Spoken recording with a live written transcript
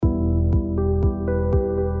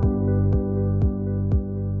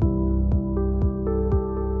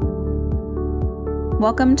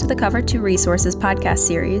Welcome to the Cover 2 Resources podcast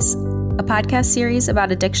series, a podcast series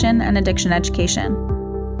about addiction and addiction education.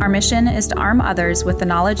 Our mission is to arm others with the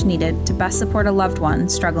knowledge needed to best support a loved one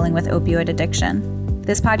struggling with opioid addiction.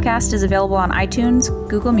 This podcast is available on iTunes,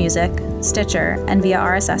 Google Music, Stitcher, and via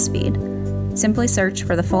RSS feed. Simply search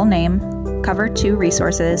for the full name, Cover 2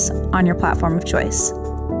 Resources, on your platform of choice.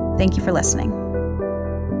 Thank you for listening.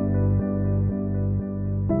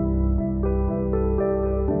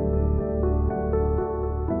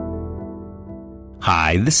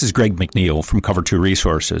 Hi, this is Greg McNeil from Cover 2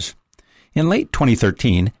 Resources. In late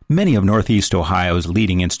 2013, many of Northeast Ohio's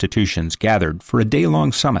leading institutions gathered for a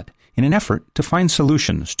day-long summit in an effort to find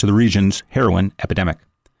solutions to the region's heroin epidemic.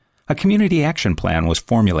 A community action plan was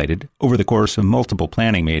formulated over the course of multiple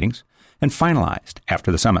planning meetings and finalized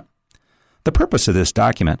after the summit. The purpose of this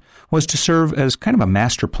document was to serve as kind of a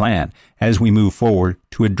master plan as we move forward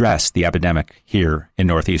to address the epidemic here in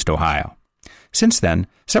Northeast Ohio. Since then,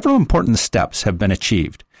 several important steps have been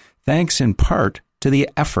achieved, thanks in part to the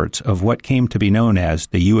efforts of what came to be known as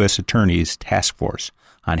the U.S. Attorney's Task Force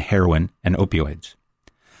on Heroin and Opioids.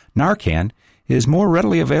 Narcan is more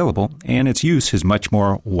readily available, and its use is much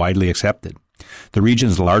more widely accepted. The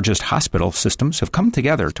region's largest hospital systems have come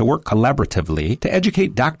together to work collaboratively to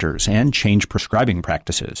educate doctors and change prescribing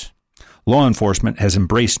practices. Law enforcement has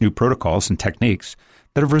embraced new protocols and techniques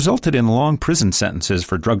that have resulted in long prison sentences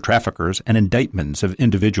for drug traffickers and indictments of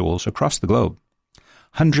individuals across the globe.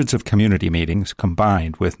 Hundreds of community meetings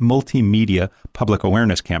combined with multimedia public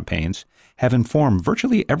awareness campaigns have informed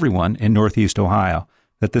virtually everyone in Northeast Ohio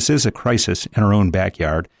that this is a crisis in our own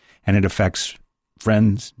backyard and it affects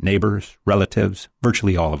friends, neighbors, relatives,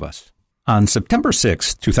 virtually all of us. On September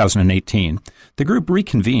 6, 2018, the group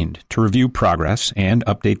reconvened to review progress and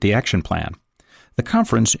update the action plan. The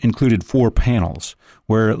conference included 4 panels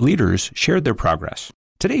where leaders shared their progress.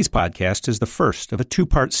 Today's podcast is the first of a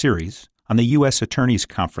 2-part series on the U.S. Attorney's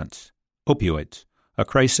Conference, Opioids, a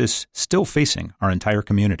crisis still facing our entire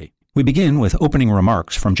community. We begin with opening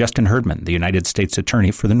remarks from Justin Herdman, the United States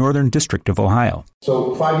Attorney for the Northern District of Ohio.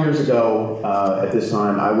 So 5 years ago, at this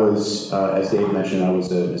time, I was, as Dave mentioned, I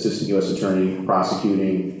was an assistant U.S. attorney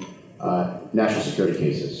prosecuting national security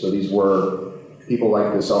cases. So these were people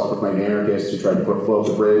like the self-proclaimed anarchists who tried to close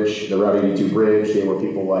the bridge, the Route 82 bridge. They were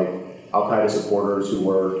people like Al-Qaeda supporters who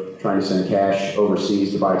were trying to send cash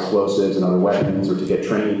overseas to buy explosives and other weapons or to get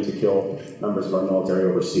training to kill members of our military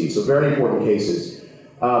overseas. So very important cases.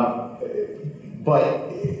 But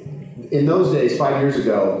in those days, 5 years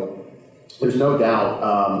ago, there's no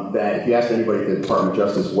doubt that if you asked anybody at the Department of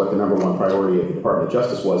Justice what the number one priority of the Department of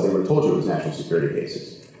Justice was, they would have told you it was national security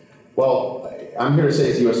cases. Well, I'm here to say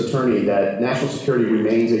as the U.S. Attorney that national security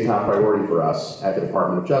remains a top priority for us at the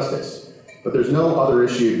Department of Justice. But there's no other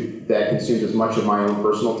issue that consumes as much of my own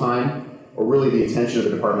personal time or really the attention of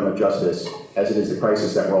the Department of Justice as it is the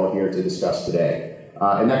crisis that we're all here to discuss today.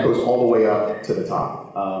 And that goes all the way up to the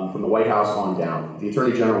top, from the White House on down. The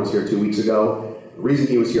Attorney General was here 2 weeks ago. The reason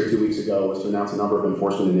he was here 2 weeks ago was to announce a number of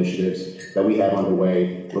enforcement initiatives that we have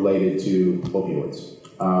underway related to opioids.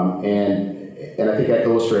 And I think that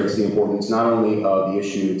illustrates the importance not only of the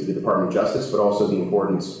issue to the Department of Justice, but also the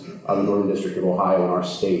importance of the Northern District of Ohio and our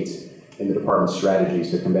state in the department's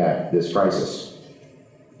strategies to combat this crisis.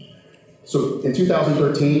 So in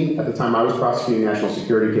 2013, at the time I was prosecuting national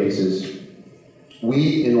security cases,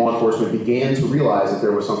 we in law enforcement began to realize that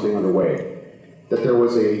there was something underway, that there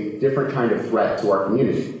was a different kind of threat to our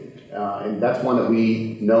community. And that's one that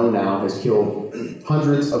we know now has killed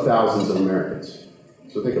hundreds of thousands of Americans.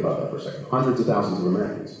 So think about that for a second. Hundreds of thousands of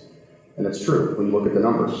Americans. And it's true when you look at the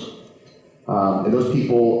numbers. And those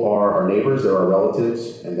people are our neighbors, they're our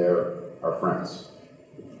relatives, and they're our friends.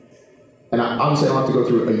 And obviously I don't have to go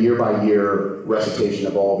through a year-by-year recitation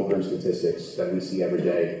of all the grim statistics that we see every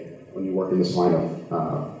day when you work in this line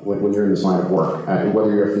of, when you're in this line of work. And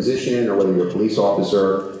whether you're a physician or whether you're a police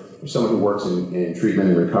officer or someone who works in treatment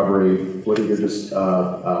and recovery, whether you're just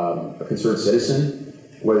a concerned citizen,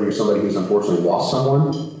 whether you're somebody who's unfortunately lost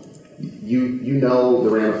someone, you know the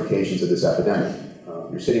ramifications of this epidemic.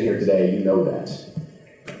 You're sitting here today, you know that.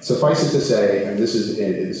 Suffice it to say, and this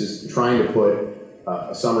is trying to put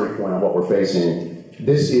a summary point on what we're facing,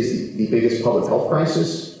 this is the biggest public health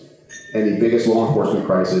crisis and the biggest law enforcement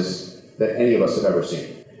crisis that any of us have ever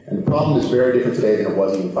seen. And the problem is very different today than it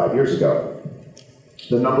was even 5 years ago.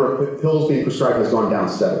 The number of pills being prescribed has gone down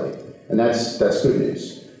steadily, and that's good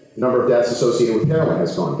news. The number of deaths associated with heroin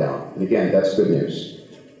has gone down. And again, that's good news.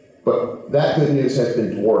 But that good news has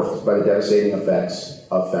been dwarfed by the devastating effects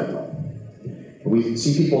of fentanyl. We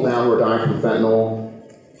see people now who are dying from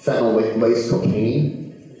fentanyl-laced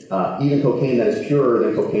cocaine, even cocaine that is purer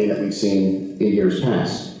than cocaine that we've seen in years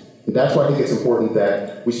past. And that's why I think it's important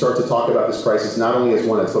that we start to talk about this crisis not only as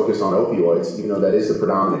one that's focused on opioids, even though that is the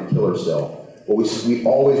predominant killer still, but we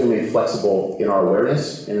always remain flexible in our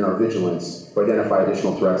awareness and in our vigilance to identify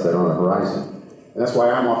additional threats that are on the horizon. And that's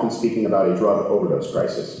why I'm often speaking about a drug overdose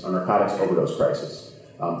crisis, a narcotics overdose crisis.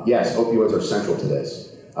 Yes, opioids are central to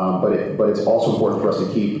this, but it's also important for us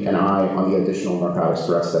to keep an eye on the additional narcotics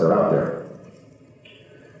threats that are out there.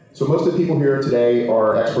 So most of the people here today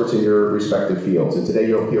are experts in your respective fields, and today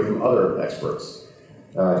you'll hear from other experts.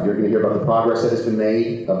 You're going to hear about the progress that has been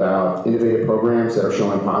made, about innovative programs that are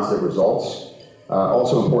showing positive results,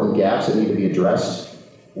 also important gaps that need to be addressed,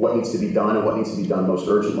 what needs to be done and what needs to be done most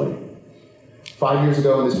urgently. 5 years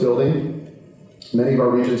ago in this building, many of our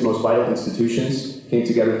region's most vital institutions came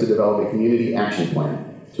together to develop a community action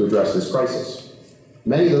plan to address this crisis.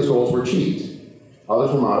 Many of those goals were achieved,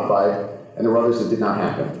 others were modified, and there were others that did not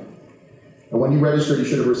happen. And when you registered, you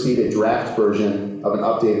should have received a draft version of an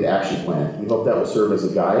updated action plan. We hope that will serve as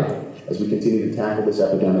a guide as we continue to tackle this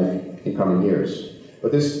epidemic in coming years.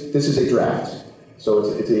 But this is a draft, so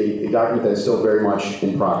it's a document that is still very much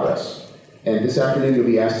in progress. And this afternoon, you'll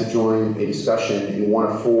be asked to join a discussion in one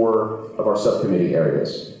of 4 of our subcommittee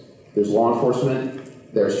areas. There's law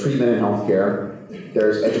enforcement, there's treatment and healthcare,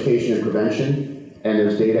 there's education and prevention, and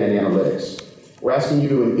there's data and analytics. We're asking you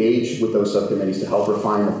to engage with those subcommittees to help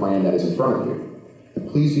refine the plan that is in front of you. And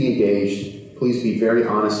please be engaged. Please be very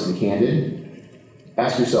honest and candid.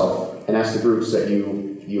 Ask yourself and ask the groups that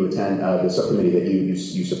you attend, the subcommittee that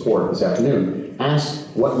you support this afternoon. Ask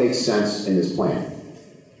what makes sense in this plan.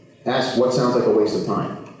 Ask what sounds like a waste of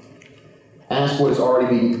time. Ask what is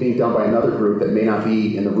already being done by another group that may not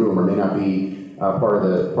be in the room or may not be part of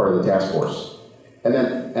the task force. And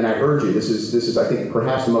I urge you, this is I think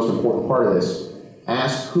perhaps the most important part of this.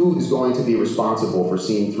 Ask who is going to be responsible for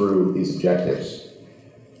seeing through these objectives.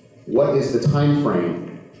 What is the time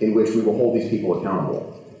frame in which we will hold these people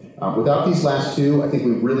accountable? Without these last 2, I think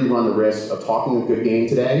we really run the risk of talking a good game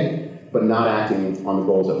today, but not acting on the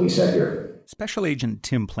goals that we set here. Special Agent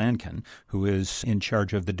Tim Plankin, who is in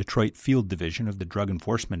charge of the Detroit Field Division of the Drug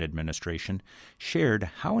Enforcement Administration, shared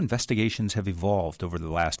how investigations have evolved over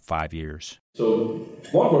the last 5 years. So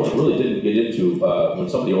law enforcement really didn't get into when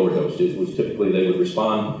somebody overdosed. It was typically they would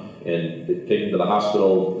respond and take them to the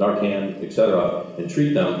hospital, Narcan, etc., and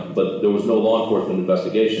treat them, but there was no law enforcement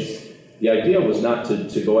investigation. The idea was not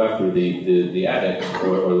to go after the addict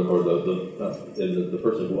or the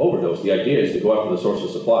person who overdosed. The idea is to go after the source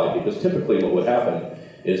of supply, because typically what would happen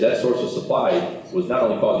is that source of supply was not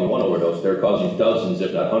only causing one overdose, they're causing dozens,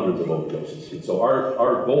 if not hundreds of overdoses. And so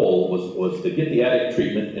our goal was to get the addict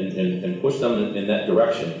treatment and push them in that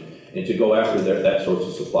direction and to go after that source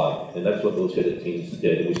of supply. And that's what those HIDIT teams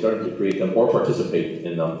did. And we started to create them or participate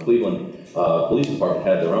in them. Cleveland Police Department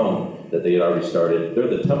had their own that they had already started. They're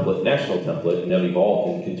the template, national template, and have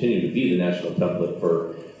evolved and continue to be the national template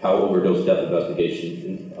for how overdose death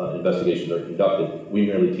investigations are conducted. We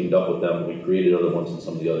merely teamed up with them. We created other ones in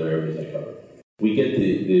some of the other areas I covered. We get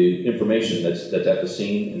the information that's at the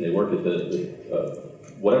scene, and they work at the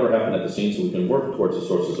whatever happened at the scene, so we can work towards the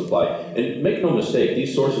source of supply. And make no mistake,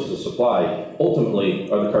 these sources of supply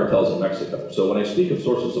ultimately are the cartels in Mexico. So when I speak of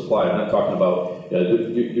source of supply, I'm not talking about,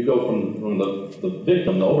 you go from the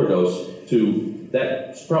victim, the overdose, to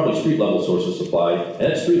that probably street level source of supply, and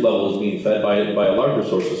that street level is being fed by a larger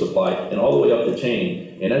source of supply, and all the way up the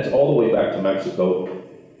chain, and that's all the way back to Mexico.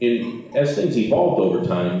 As things evolved over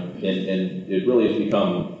time, and it really has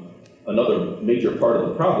become another major part of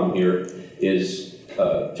the problem here, is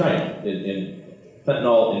China, in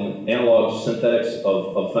fentanyl and analogs, synthetics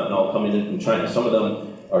of fentanyl coming in from China. Some of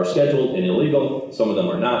them are scheduled and illegal, some of them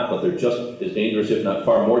are not, but they're just as dangerous, if not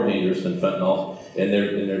far more dangerous than fentanyl. And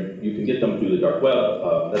you can get them through the dark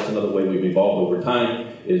web. That's another way we've evolved over time.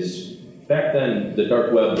 Is back then the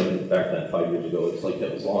dark web, back then 5 years ago, it's like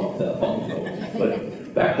that was long ago.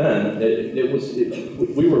 But back then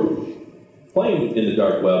we were playing in the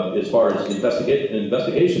dark web as far as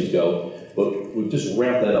investigations go. But we've just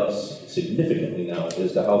ramped that up significantly now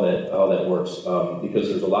as to how that works, because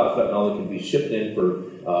there's a lot of fentanyl that can be shipped in for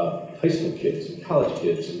high school kids and college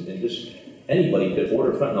kids, and just anybody could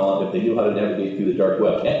order fentanyl if they knew how to navigate through the dark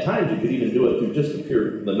web. At times, you could even do it through just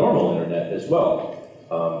the normal internet as well.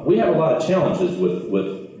 We have a lot of challenges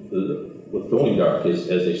with going dark, as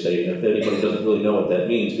they say, and if anybody doesn't really know what that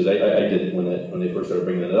means, because I didn't when they first started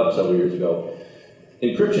bringing it up several years ago.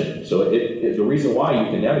 Encryption. So the reason why you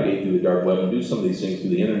can navigate through the dark web and do some of these things through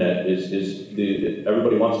the internet is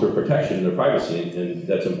everybody wants their protection and their privacy, and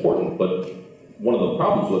that's important. But one of the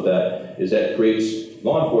problems with that is that it creates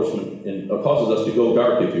law enforcement and causes us to go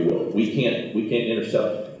dark, if you will. We can't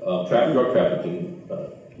intercept drug trafficking,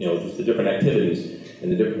 just the different activities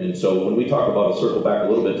and so when we talk about, circle back a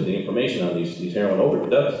little bit to the information on these heroin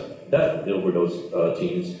overdose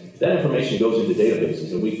teams, that information goes into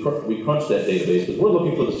databases, and we crunch that database because we're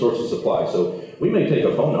looking for the source of supply. So we may take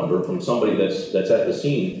a phone number from somebody that's at the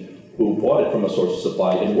scene who bought it from a source of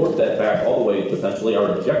supply and work that back all the way. Potentially,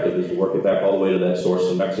 our objective is to work it back all the way to that source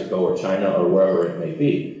in Mexico or China or wherever it may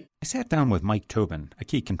be. I sat down with Mike Tobin, a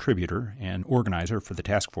key contributor and organizer for the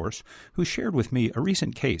task force, who shared with me a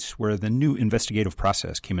recent case where the new investigative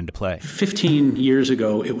process came into play. 15 years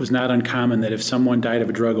ago, it was not uncommon that if someone died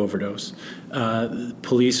of a drug overdose,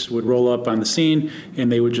 police would roll up on the scene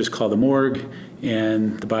and they would just call the morgue,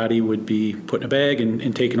 and the body would be put in a bag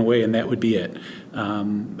and taken away, and that would be it.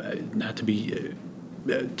 Not to be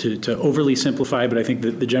to overly simplify, but I think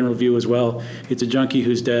that the general view as well, it's a junkie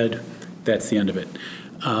who's dead, that's the end of it.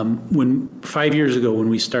 5 years ago, when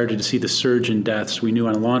we started to see the surge in deaths, we knew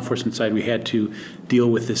on the law enforcement side we had to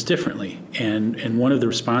deal with this differently. And one of the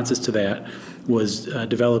responses to that was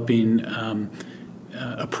developing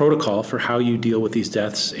a protocol for how you deal with these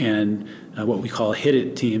deaths and what we call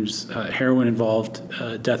HIT teams,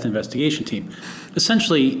 heroin-involved death investigation team.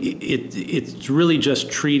 Essentially, it's really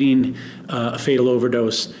just treating a fatal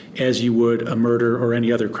overdose as you would a murder or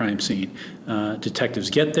any other crime scene. Detectives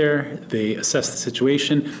get there, they assess the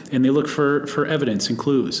situation, and they look for evidence and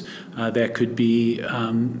clues. That could be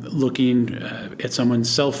looking at someone's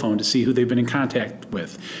cell phone to see who they've been in contact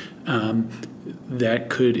with. That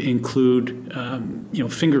could include,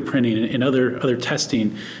 fingerprinting and other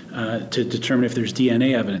testing to determine if there's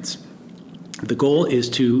DNA evidence. The goal is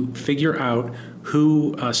to figure out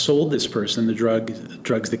who sold this person the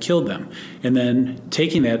drugs that killed them, and then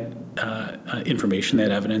taking that information,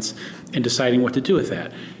 that evidence, and deciding what to do with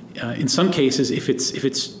that. In some cases, if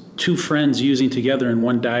it's two friends using together and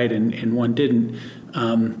one died and one didn't,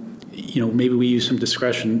 maybe we use some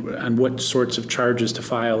discretion on what sorts of charges to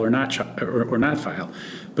file or not file.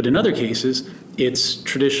 But in other cases, it's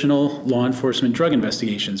traditional law enforcement drug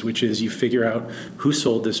investigations, which is you figure out who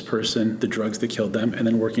sold this person the drugs that killed them, and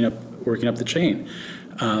then working up the chain.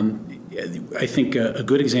 I think a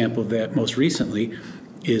good example of that most recently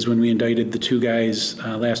is when we indicted the two guys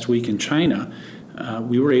last week in China.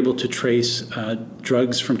 We were able to trace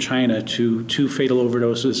drugs from China to two fatal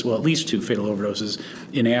overdoses, well, at least two fatal overdoses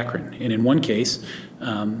in Akron. And in one case,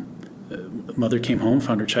 a mother came home,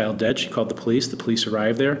 found her child dead. She called the police. The police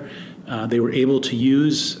arrived there. They were able to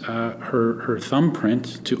use her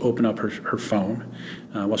thumbprint to open up her phone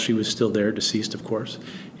while she was still there, deceased, of course.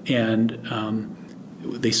 And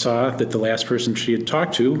they saw that the last person she had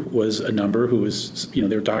talked to was a number who was, they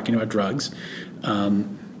were talking about drugs.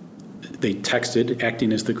 They texted,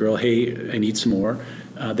 acting as the girl, hey, I need some more.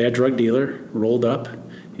 That drug dealer rolled up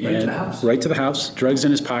right to the house, drugs in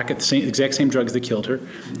his pocket, the exact same drugs that killed her.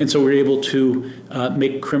 And so we were able to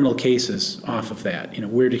make criminal cases off of that.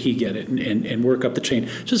 Where did he get it, and work up the chain,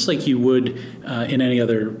 just like you would in any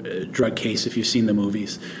other drug case if you've seen the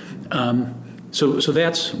movies. So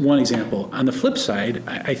that's one example. On the flip side,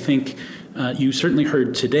 I think you certainly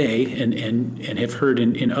heard today and have heard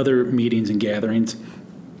in other meetings and gatherings,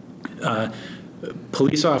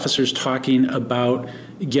 police officers talking about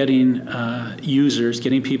getting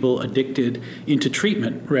people addicted into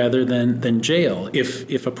treatment rather than jail,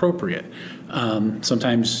 if appropriate.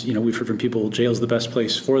 Sometimes, we've heard from people, jail's the best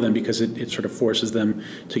place for them because it sort of forces them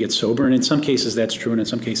to get sober, and in some cases that's true, and in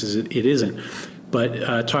some cases it isn't.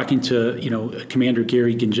 But talking to, Commander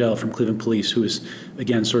Gary Gingell from Cleveland Police, who is,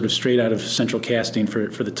 again, sort of straight out of central casting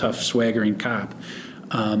for the tough, swaggering cop,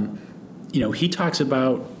 he talks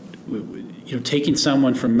about taking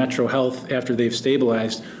someone from Metro Health after they've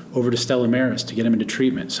stabilized over to Stella Maris to get them into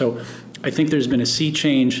treatment. So I think there's been a sea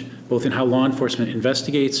change both in how law enforcement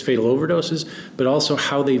investigates fatal overdoses, but also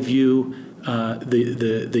how they view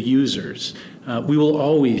the users. We will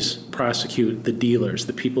always prosecute the dealers,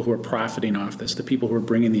 the people who are profiting off this, the people who are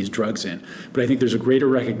bringing these drugs in. But I think there's a greater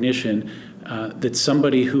recognition that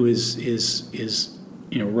somebody who is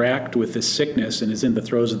racked with this sickness and is in the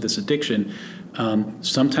throes of this addiction,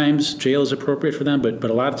 sometimes jail is appropriate for them, but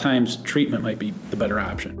a lot of times treatment might be the better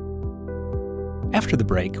option. After the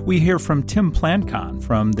break, we hear from Tim Plancon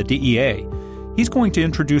from the DEA. He's going to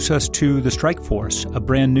introduce us to the Strike Force, a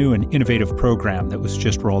brand new and innovative program that was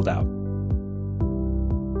just rolled out.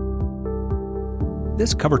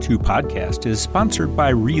 This Cover 2 podcast is sponsored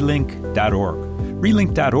by Relink.org.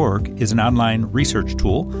 Relink.org is an online research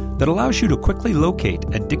tool that allows you to quickly locate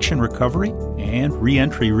addiction recovery and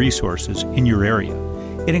reentry resources in your area.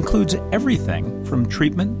 It includes everything from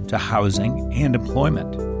treatment to housing and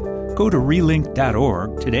employment. Go to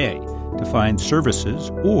relink.org today to find services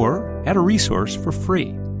or add a resource for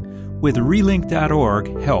free. With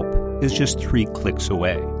relink.org, help is just 3 clicks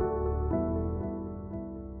away.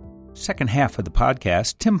 Second half of the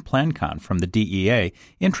podcast, Tim Plancon from the DEA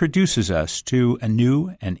introduces us to a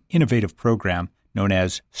new and innovative program known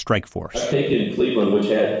as Strike Force. I've taken Cleveland, which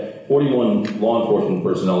had 41 law enforcement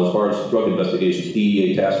personnel as far as drug investigations,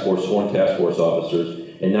 DEA task force, sworn task force officers,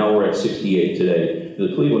 and now we're at 68 today.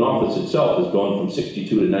 The Cleveland office itself has gone from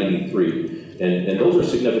 62 to 93, and those are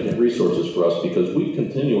significant resources for us because we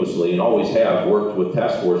continuously and always have worked with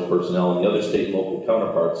task force personnel and the other state and local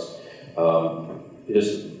counterparts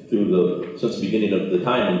since the beginning of the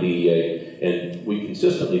time in DEA, and we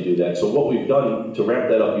consistently do that. So what we've done to ramp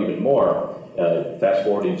that up even more, fast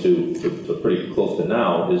forwarding to pretty close to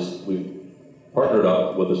now, is we've partnered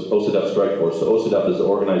up with the OCDETF Strike Force. So OCDETF is the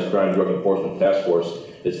Organized Crime Drug Enforcement Task Force.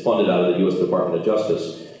 It's funded out of the U.S. Department of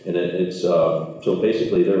Justice, and it's so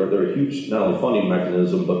basically they're a huge not only funding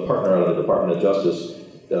mechanism but partner out of the Department of Justice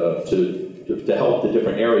to help the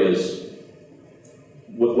different areas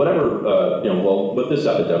with whatever with this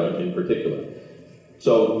epidemic in particular.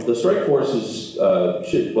 So the Strike Force is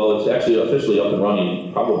it's actually officially up and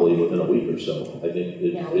running probably within a week or so. I think.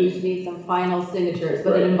 We just need some final signatures,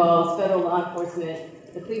 but It involves federal law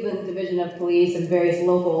enforcement, the Cleveland Division of Police, and various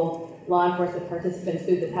local law enforcement participants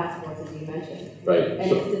through the task force, as you mentioned. Right.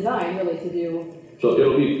 And it's designed really to do. So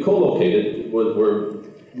it'll be co-located where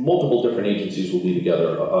multiple different agencies will be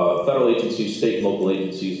together. Federal agencies, state and local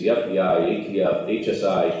agencies, the FBI, ATF,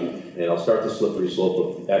 HSI, and I'll start the slippery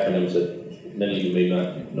slope of acronyms that many of you may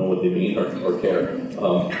not know what they mean or care.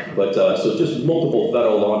 So just multiple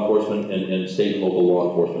federal law enforcement and state and local law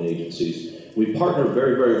enforcement agencies. We partner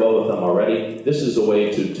very, very well with them already. This is a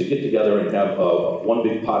way to get together and have one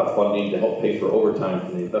big pot of funding to help pay for overtime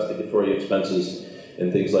for the investigatory expenses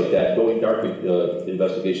and things like that. Going dark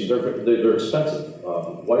investigations, they're expensive.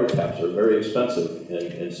 Wiretaps are very expensive,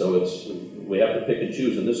 and so we have to pick and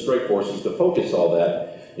choose. And this Strike Force is to focus all that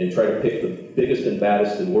and try to pick the biggest and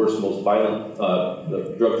baddest and worst, most violent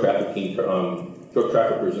drug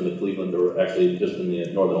traffickers in the Cleveland, or actually just in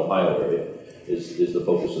the northern Ohio area, is the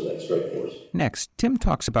focus of that Strike Force. Next, Tim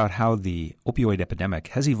talks about how the opioid epidemic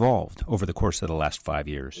has evolved over the course of the last 5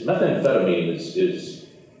 years. Methamphetamine is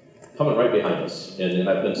coming right behind us, and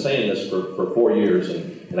I've been saying this for 4 years,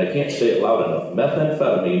 and I can't say it loud enough.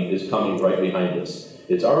 Methamphetamine is coming right behind us.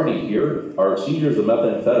 It's already here. Our seizures of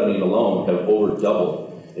methamphetamine alone have over doubled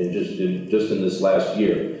in this last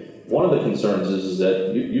year. One of the concerns is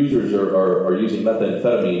that users are using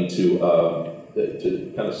methamphetamine to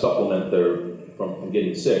kind of supplement from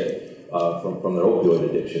getting sick from their opioid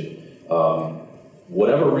addiction.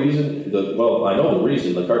 Whatever reason, I know the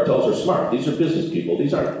reason. The cartels are smart. These are business people.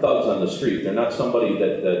 These aren't thugs on the street. They're not somebody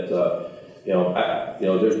that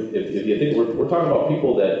if you think we're talking about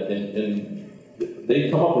people that they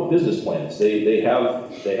come up with business plans. They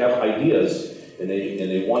have ideas. And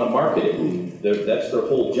they want to market it. And that's their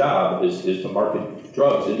whole job is to market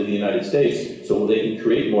drugs into the United States so they can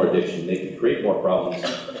create more addiction, they can create more problems.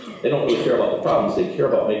 They don't really care about the problems, they care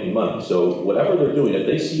about making money. So whatever they're doing, if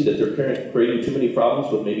they see that they're creating too many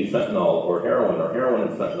problems with maybe fentanyl or heroin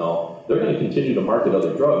and fentanyl, they're going to continue to market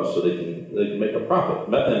other drugs so they can make a profit.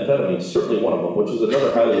 Methamphetamine is certainly one of them, which is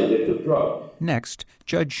another highly addictive drug. Next,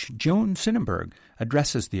 Judge Joan Sinnenberg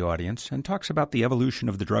addresses the audience and talks about the evolution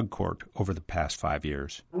of the drug court over the past 5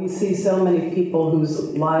 years. We see so many people whose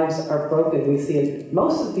lives are broken. We see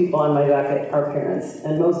most of the people on my docket are parents,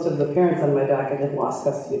 and most of the parents on my docket have lost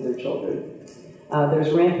custody of their children.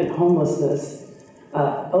 There's rampant homelessness.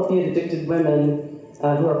 Opiate-addicted women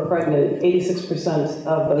who are pregnant, 86%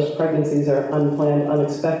 of those pregnancies are unplanned,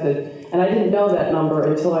 unexpected. And I didn't know that number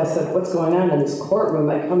until I said, what's going on in this courtroom?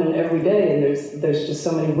 I come in every day, and there's just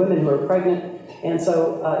so many women who are pregnant. And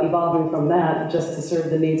so evolving from that, just to serve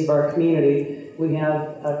the needs of our community, we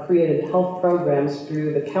have created health programs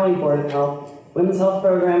through the County Board of Health, Women's Health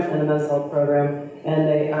Program and the Men's Health Program, and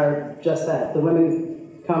they are just that. The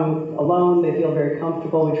women come alone, they feel very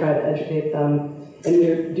comfortable, we try to educate them, and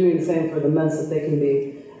we're doing the same for the men so that they can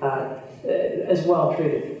be as well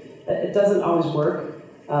treated. It doesn't always work.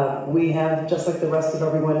 We have, just like the rest of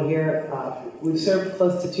everyone here, we've served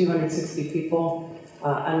close to 260 people.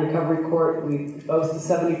 On recovery court, we boast a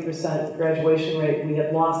 70% graduation rate. We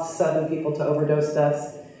have lost 7 people to overdose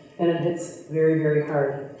deaths, and it hits very, very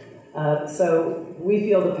hard. So we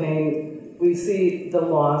feel the pain, we see the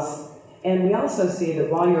loss, and we also see that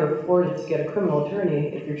while you're afforded to get a criminal attorney,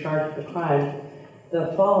 if you're charged with a crime,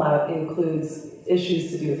 the fallout includes issues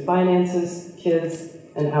to do with finances, kids,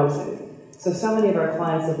 and housing. So many of our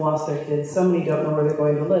clients have lost their kids, so many don't know where they're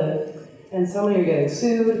going to live, And so many are getting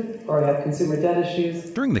sued or have consumer debt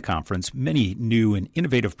issues. During the conference, many new and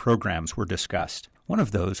innovative programs were discussed. One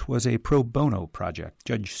of those was a pro bono project.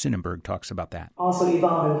 Judge Sinnenberg talks about that. Also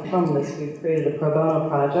evolving from this, we've created a pro bono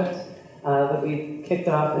project that we kicked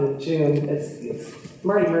off in June. It's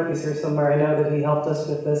Marty Murphy's here somewhere. I know that he helped us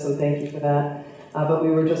with this, and thank you for that. But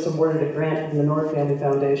we were just awarded a grant from the North Family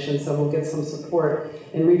Foundation, so we'll get some support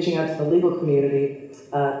in reaching out to the legal community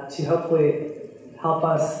to hopefully help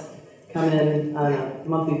us come in on a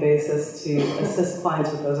monthly basis to assist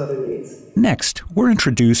clients with those other needs. Next, we're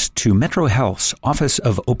introduced to Metro Health's Office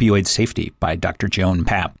of Opioid Safety by Dr. Joan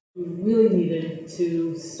Papp. We really needed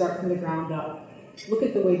to start from the ground up. Look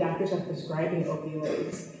at the way doctors are prescribing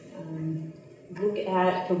opioids. Look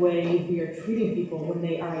at the way we are treating people when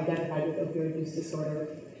they are identified with opioid use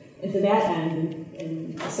disorder. And to that end,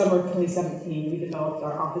 in the summer of 2017, we developed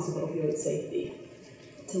our Office of Opioid Safety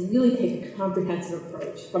to really take a comprehensive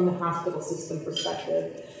approach from the hospital system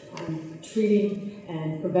perspective on treating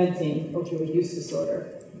and preventing opioid use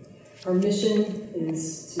disorder. Our mission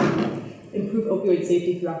is to improve opioid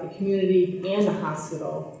safety throughout the community and the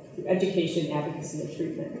hospital through education, advocacy, and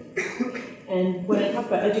treatment. And when I talk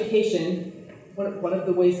about education, one of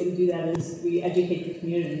the ways that we do that is we educate the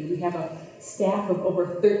community. We have a staff of over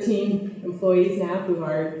 13 employees now who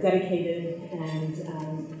are dedicated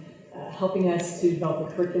and helping us to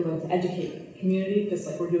develop a curriculum to educate the community, just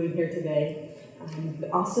like we're doing here today,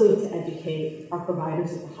 but also to educate our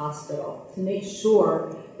providers at the hospital, to make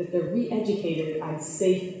sure that they're re-educated on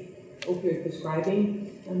safe opioid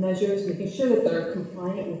prescribing measures, making sure that they're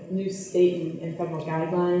compliant with new state and federal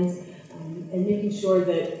guidelines, and making sure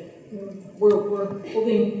that we're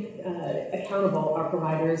holding accountable our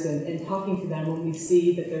providers and talking to them when we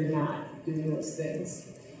see that they're not doing those things.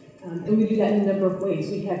 And we do that in a number of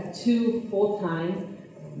ways. We have 2 full-time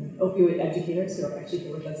opioid educators who are actually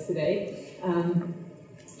here with us today.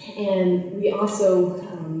 And we also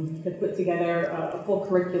have put together a full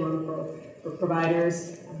curriculum for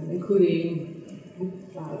providers, including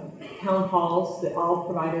town halls that all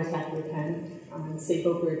providers have to attend on safe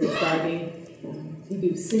opioid prescribing. We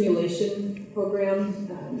do simulation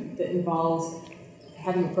program that involves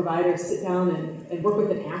having a provider sit down and work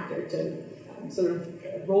with an actor to sort of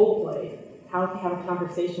role play how to have a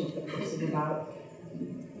conversation with the person about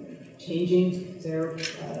changing their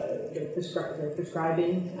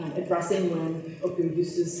prescribing, addressing when opioid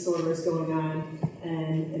use disorder is going on,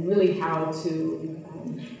 and really how to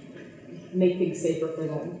make things safer for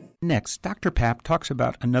them. Next, Dr. Papp talks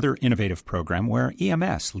about another innovative program where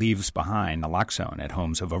EMS leaves behind naloxone at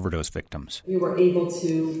homes of overdose victims. We were able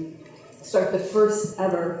to start the first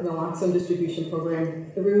ever naloxone distribution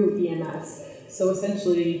program through EMS. So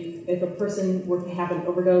essentially, if a person were to have an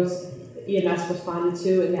overdose, the EMS responded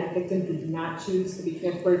to, and that victim did not choose to be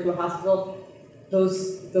transported to a hospital,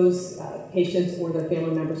 those patients or their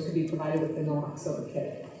family members could be provided with the naloxone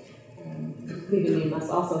kit. Cleveland EMS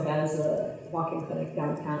also has a walk-in clinic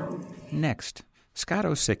downtown. Next, Scott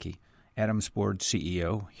Osicki, Adams Board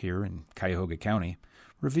CEO here in Cuyahoga County,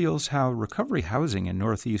 reveals how recovery housing in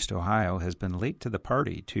Northeast Ohio has been late to the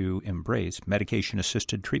party to embrace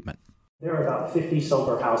medication-assisted treatment. There are about 50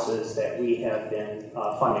 sober houses that we have been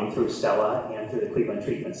funding through Stella and through the Cleveland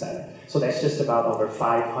Treatment Center. So that's just about over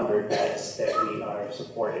 500 beds that we are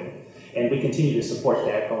supporting. And we continue to support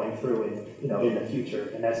that going through in the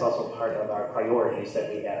future. And that's also part of our priorities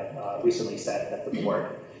that we have recently set at the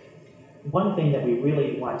board. One thing that we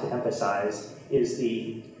really want to emphasize is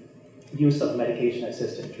the use of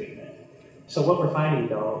medication-assisted treatment. So what we're finding,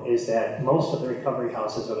 though, is that most of the recovery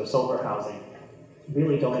houses or the sober housing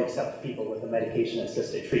really don't accept people with the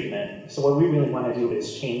medication-assisted treatment. So what we really want to do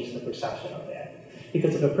is change the perception of that.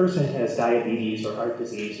 Because if a person has diabetes or heart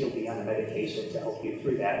disease, you'll be on a medication to help you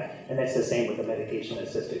through that. And that's the same with the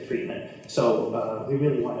medication-assisted treatment. So we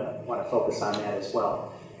really want to focus on that as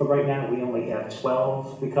well. But right now, we only have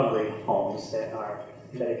 12 recovery homes that are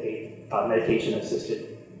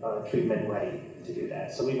medication-assisted treatment ready to do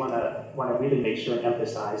that. So we want to really make sure and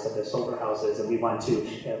emphasize that the sober houses, and we want to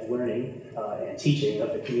have learning and teaching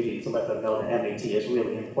of the community to let them know that MAT is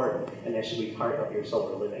really important, and that should be part of your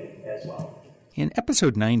sober living as well. In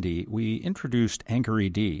episode 90, we introduced Anchor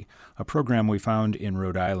ED, a program we found in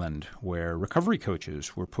Rhode Island where recovery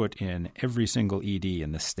coaches were put in every single ED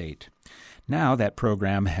in the state. Now that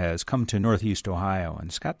program has come to Northeast Ohio,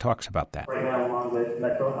 and Scott talks about that. Right now, along with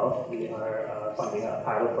Metro Health, we are funding a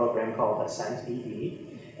pilot program called Ascent ED,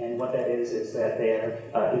 And what that is that they're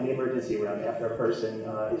in the emergency room after a person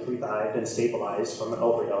is revived and stabilized from an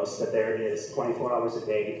overdose, that there is 24 hours a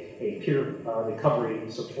day a peer recovery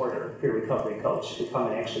supporter, peer recovery coach to come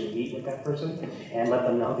and actually meet with that person and let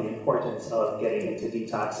them know the importance of getting into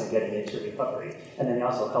detox and getting into recovery. And then they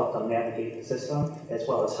also help them navigate the system as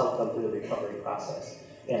well as help them through the recovery process.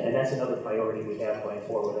 And that's another priority we have going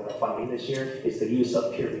forward in our funding this year, is the use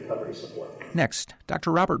of peer recovery support. Next,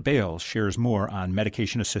 Dr. Robert Bales shares more on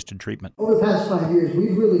medication-assisted treatment. Over the past 5 years,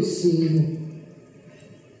 we've really seen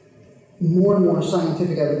more and more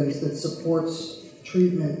scientific evidence that supports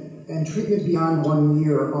treatment, and treatment beyond 1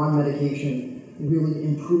 year on medication really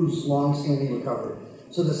improves long-standing recovery.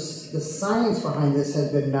 So the science behind this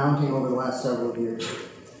has been mounting over the last several years.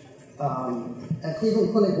 At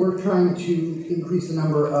Cleveland Clinic, we're trying to increase the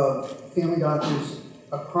number of family doctors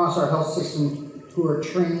across our health system who are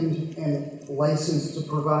trained and licensed to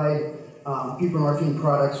provide buprenorphine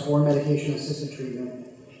products for medication-assisted treatment.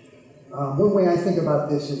 One way I think about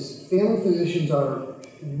this is family physicians are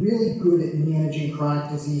really good at managing chronic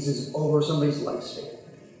diseases over somebody's lifespan.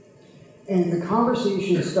 And the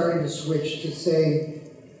conversation is starting to switch to say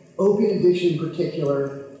opiate addiction in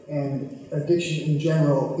particular and addiction in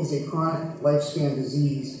general is a chronic lifespan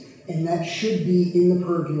disease, and that should be in the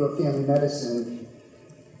purview of family medicine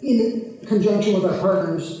in conjunction with our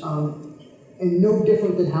partners, and no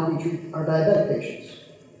different than how we treat our diabetic patients.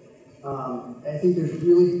 I think there's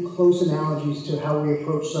really close analogies to how we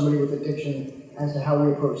approach somebody with addiction as to how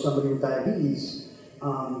we approach somebody with diabetes.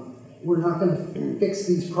 We're not going to fix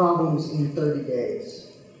these problems in 30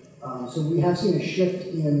 days. So we have seen a shift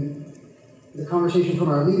in the conversation from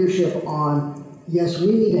our leadership on, yes,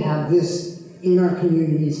 we need to have this in our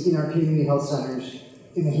communities, in our community health centers,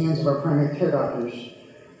 in the hands of our primary care doctors.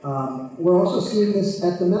 We're also seeing this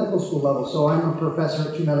at the medical school level. So I'm a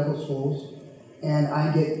professor at 2 medical schools, and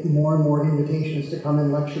I get more and more invitations to come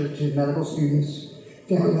and lecture to medical students,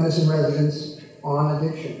 family medicine residents on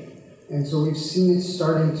addiction. And so we've seen it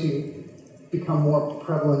starting to become more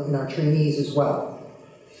prevalent in our trainees as well.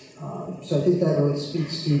 So I think that really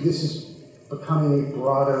speaks to this is becoming a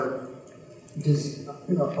broader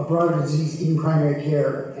disease in primary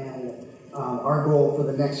care, and our goal for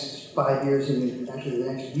the next 5 years and actually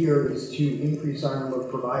the next year is to increase our number of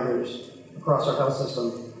providers across our health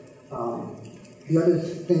system. The other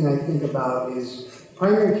thing I think about is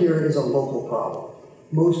primary care is a local problem.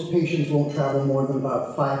 Most patients won't travel more than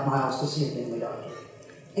about 5 miles to see a family doctor.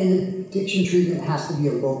 And addiction treatment has to be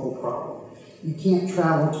a local problem. You can't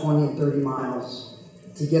travel 20 and 30 miles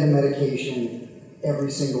to get a medication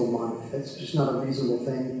every single month. That's just not a reasonable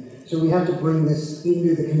thing. So we have to bring this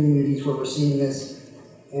into the communities where we're seeing this.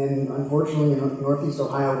 And unfortunately, in Northeast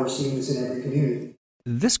Ohio, we're seeing this in every community.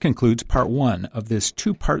 This concludes part 1 of this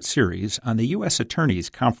 2-part series on the U.S.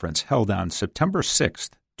 Attorney's Conference held on September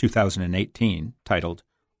 6th, 2018, titled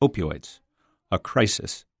Opioids, a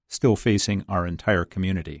Crisis Still Facing Our Entire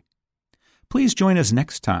Community. Please join us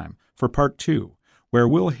next time for part 2, where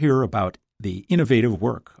we'll hear about the innovative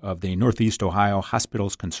work of the Northeast Ohio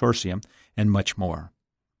Hospitals Consortium and much more.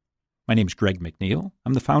 My name is Greg McNeil.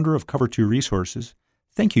 I'm the founder of Cover 2 Resources.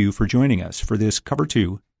 Thank you for joining us for this Cover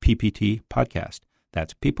 2 PPT podcast.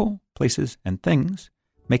 That's people, places, and things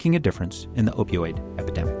making a difference in the opioid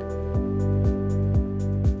epidemic.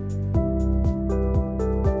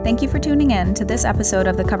 Thank you for tuning in to this episode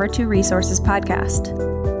of the Cover 2 Resources podcast.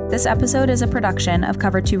 This episode is a production of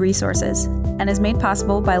Cover 2 Resources and is made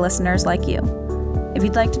possible by listeners like you. If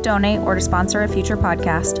you'd like to donate or to sponsor a future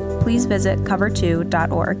podcast, please visit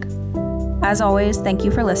cover2.org. As always, thank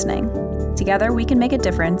you for listening. Together, we can make a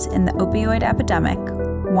difference in the opioid epidemic,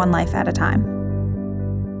 one life at a time.